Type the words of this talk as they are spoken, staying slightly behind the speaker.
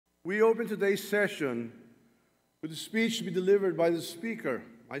We open today's session with a speech to be delivered by the Speaker,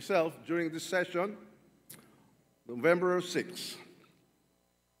 myself, during this session, November 6.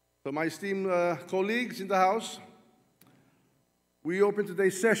 So my esteemed colleagues in the House, we open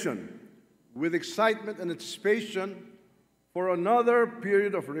today's session with excitement and anticipation for another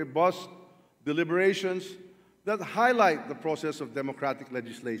period of robust deliberations that highlight the process of democratic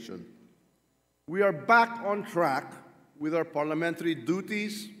legislation. We are back on track with our parliamentary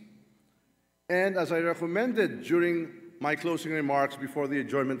duties, and as I recommended during my closing remarks before the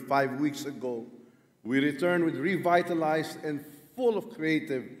adjournment 5 weeks ago, we return with revitalized and full of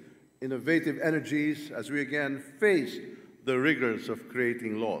creative, innovative energies as we again face the rigors of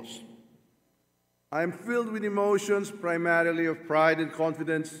creating laws. I am filled with emotions, primarily of pride and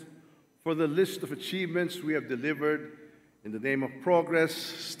confidence, for the list of achievements we have delivered in the name of progress,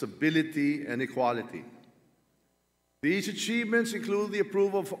 stability, and equality. These achievements include the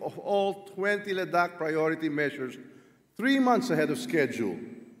approval of all 20 LEDAC priority measures 3 months ahead of schedule,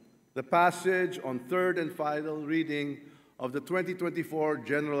 the passage on third and final reading of the 2024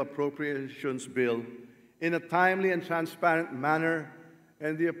 General Appropriations Bill in a timely and transparent manner,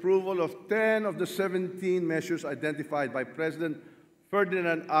 and the approval of 10 of the 17 measures identified by President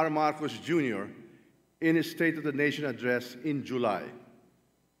Ferdinand R. Marcos Jr. in his State of the Nation address in July.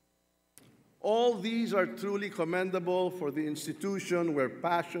 All these are truly commendable for the institution where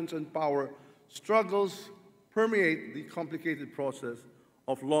passions and power struggles permeate the complicated process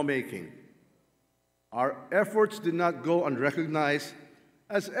of lawmaking. Our efforts did not go unrecognized,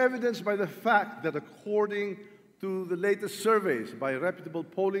 as evidenced by the fact that according to the latest surveys by reputable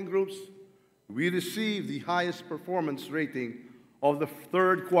polling groups, we received the highest performance rating of the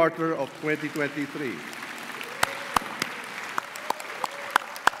third quarter of 2023.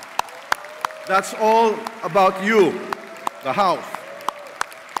 That's all about you, the House.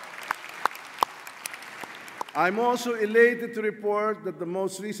 I'm also elated to report that the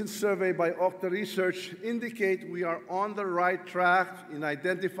most recent survey by Okta Research indicate we are on the right track in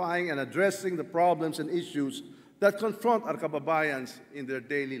identifying and addressing the problems and issues that confront our kababayans in their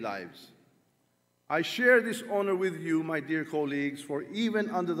daily lives. I share this honor with you, my dear colleagues, for even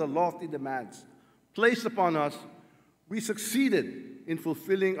under the lofty demands placed upon us, we succeeded in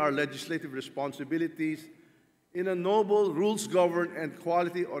fulfilling our legislative responsibilities in a noble, rules-governed, and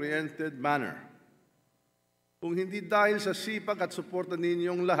quality-oriented manner. Kung hindi dahil sa sipag at suporta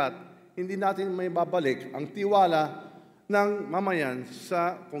ninyong lahat, hindi natin may babalik ang tiwala ng mamayan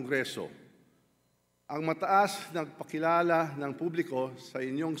sa Kongreso. Ang mataas na pagkilala ng publiko sa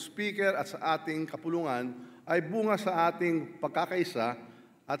inyong speaker at sa ating kapulungan ay bunga sa ating pagkakaisa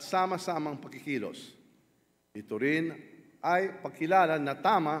at sama-samang pakikilos. Ito rin ay pagkilala na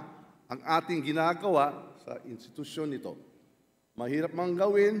tama ang ating ginagawa sa institusyon nito. Mahirap mang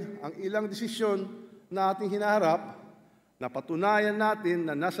gawin ang ilang desisyon na ating hinaharap, na patunayan natin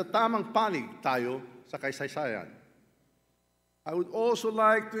na nasa tamang panig tayo sa kasaysayan. I would also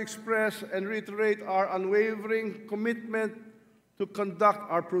like to express and reiterate our unwavering commitment to conduct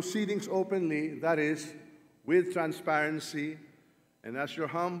our proceedings openly, that is, with transparency, and as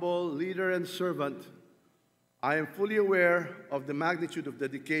your humble leader and servant, I am fully aware of the magnitude of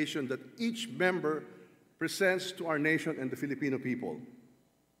dedication that each member presents to our nation and the Filipino people.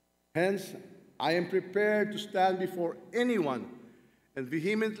 Hence, I am prepared to stand before anyone and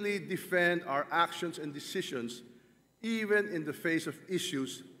vehemently defend our actions and decisions, even in the face of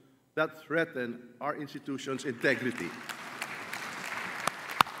issues that threaten our institution's integrity.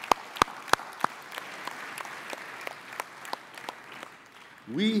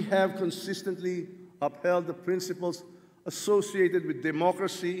 We have consistently upheld the principles associated with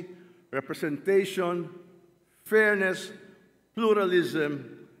democracy, representation, fairness,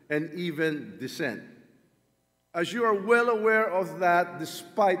 pluralism, and even dissent. As you are well aware of that,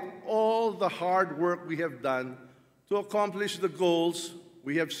 despite all the hard work we have done to accomplish the goals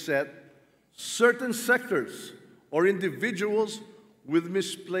we have set, certain sectors or individuals with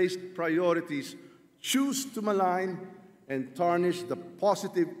misplaced priorities choose to malign and tarnish the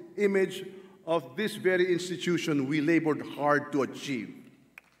positive image of this very institution we labored hard to achieve.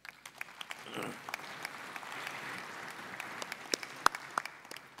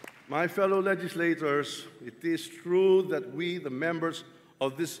 My fellow legislators, it is true that we, the members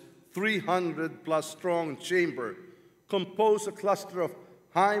of this 300-plus strong chamber, compose a cluster of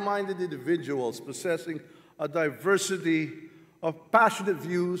high-minded individuals possessing a diversity of passionate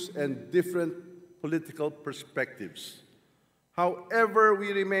views and different political perspectives. However,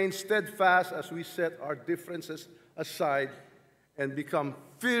 we remain steadfast as we set our differences aside and become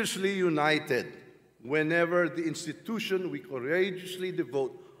fiercely united whenever the institution we courageously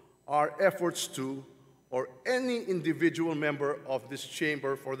devote our efforts to, or any individual member of this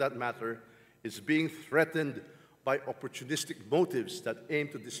chamber for that matter, is being threatened by opportunistic motives that aim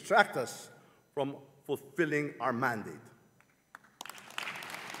to distract us from fulfilling our mandate.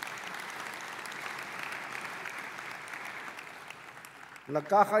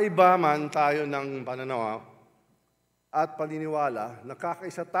 Nagkakaiba man tayo ng pananaw at paniniwala,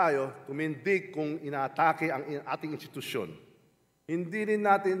 nagkakaisa tayo tumindig kung inaatake ang ating institusyon. Hindi rin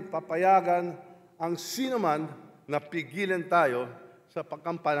natin papayagan ang sinuman na pigilan tayo sa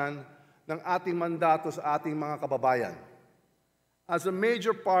paggampanan ng ating mandato sa ating mga kababayan. As a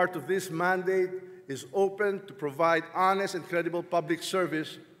major part of this mandate is open to provide honest and credible public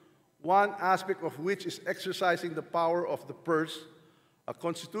service, one aspect of which is exercising the power of the purse, a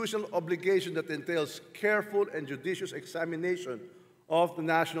constitutional obligation that entails careful and judicious examination of the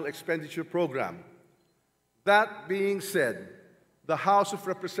national expenditure program. That being said, the House of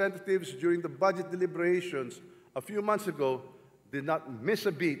Representatives during the budget deliberations a few months ago did not miss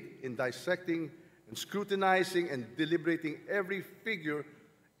a beat in dissecting and scrutinizing and deliberating every figure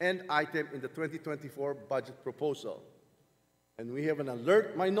and item in the 2024 budget proposal. And we have an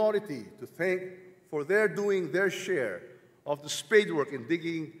alert minority to thank for their doing their share of the spade work in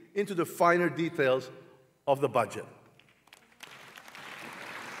digging into the finer details of the budget.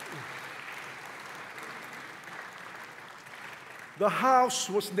 The House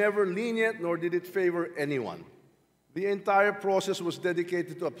was never lenient, nor did it favor anyone. The entire process was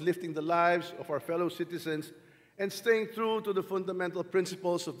dedicated to uplifting the lives of our fellow citizens and staying true to the fundamental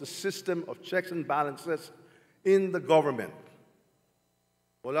principles of the system of checks and balances in the government.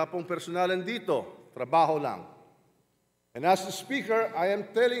 Wala pong personalan dito, trabaho lang. And as the Speaker, I am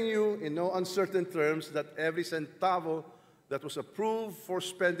telling you in no uncertain terms that every centavo that was approved for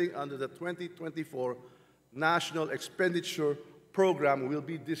spending under the 2024 National Expenditure Program will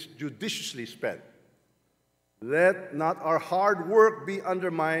be judiciously spent. Let not our hard work be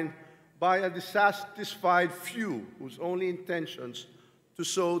undermined by a dissatisfied few whose only intentions to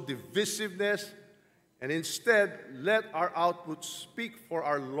sow divisiveness, and instead let our output speak for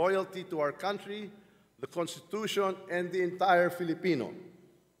our loyalty to our country, the Constitution, and the entire Filipino.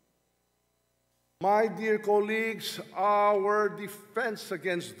 My dear colleagues, our defense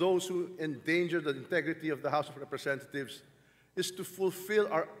against those who endanger the integrity of the House of Representatives is to fulfill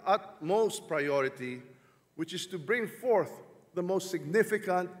our utmost priority, which is to bring forth the most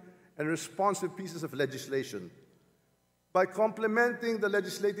significant and responsive pieces of legislation. By complementing the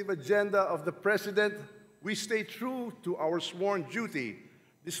legislative agenda of the President, we stay true to our sworn duty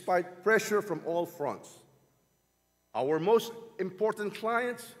despite pressure from all fronts. Our most important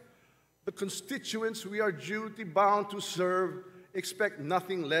clients, the constituents we are duty-bound to serve, expect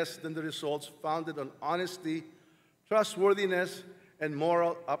nothing less than the results founded on honesty, trustworthiness, and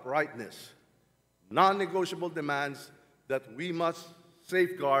moral uprightness, non-negotiable demands that we must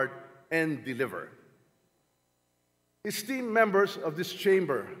safeguard and deliver. Esteemed members of this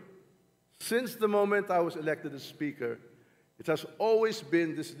chamber, since the moment I was elected as Speaker, it has always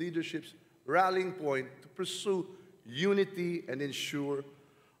been this leadership's rallying point to pursue unity and ensure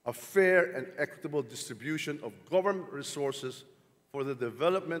a fair and equitable distribution of government resources for the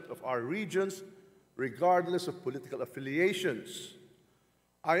development of our regions, regardless of political affiliations.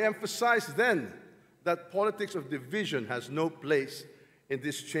 I emphasized then that politics of division has no place in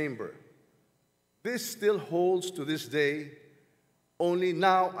this chamber. This still holds to this day, only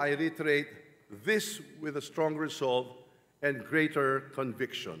now I reiterate this with a strong resolve and greater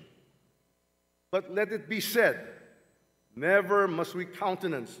conviction. But let it be said, never must we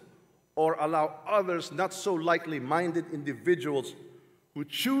countenance or allow others not so likely-minded individuals who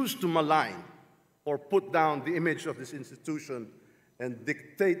choose to malign or put down the image of this institution and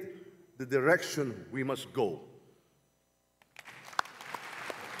dictate the direction we must go.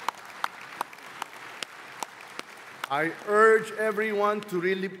 I urge everyone to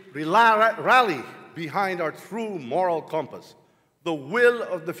really rally behind our true moral compass, the will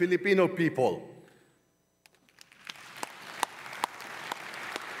of the Filipino people.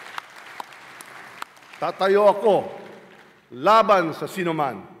 Tatayo ako laban sa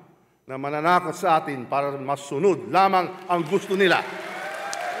sinuman na mananakot sa atin para masunod lamang ang gusto nila.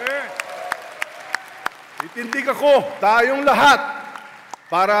 Titindig ako, tayong lahat,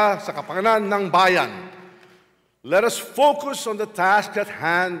 para sa kapakanan ng bayan. Let us focus on the task at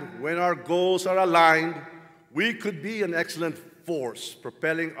hand. When our goals are aligned, we could be an excellent force,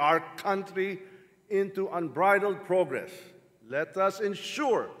 propelling our country into unbridled progress. Let us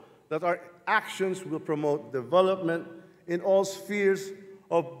ensure that our actions will promote development in all spheres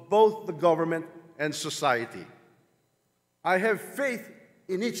of both the government and society. I have faith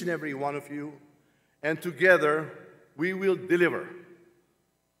in each and every one of you, and together, we will deliver.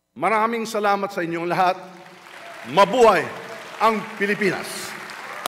 Maraming salamat sa inyong lahat. Mabuhay ang Pilipinas!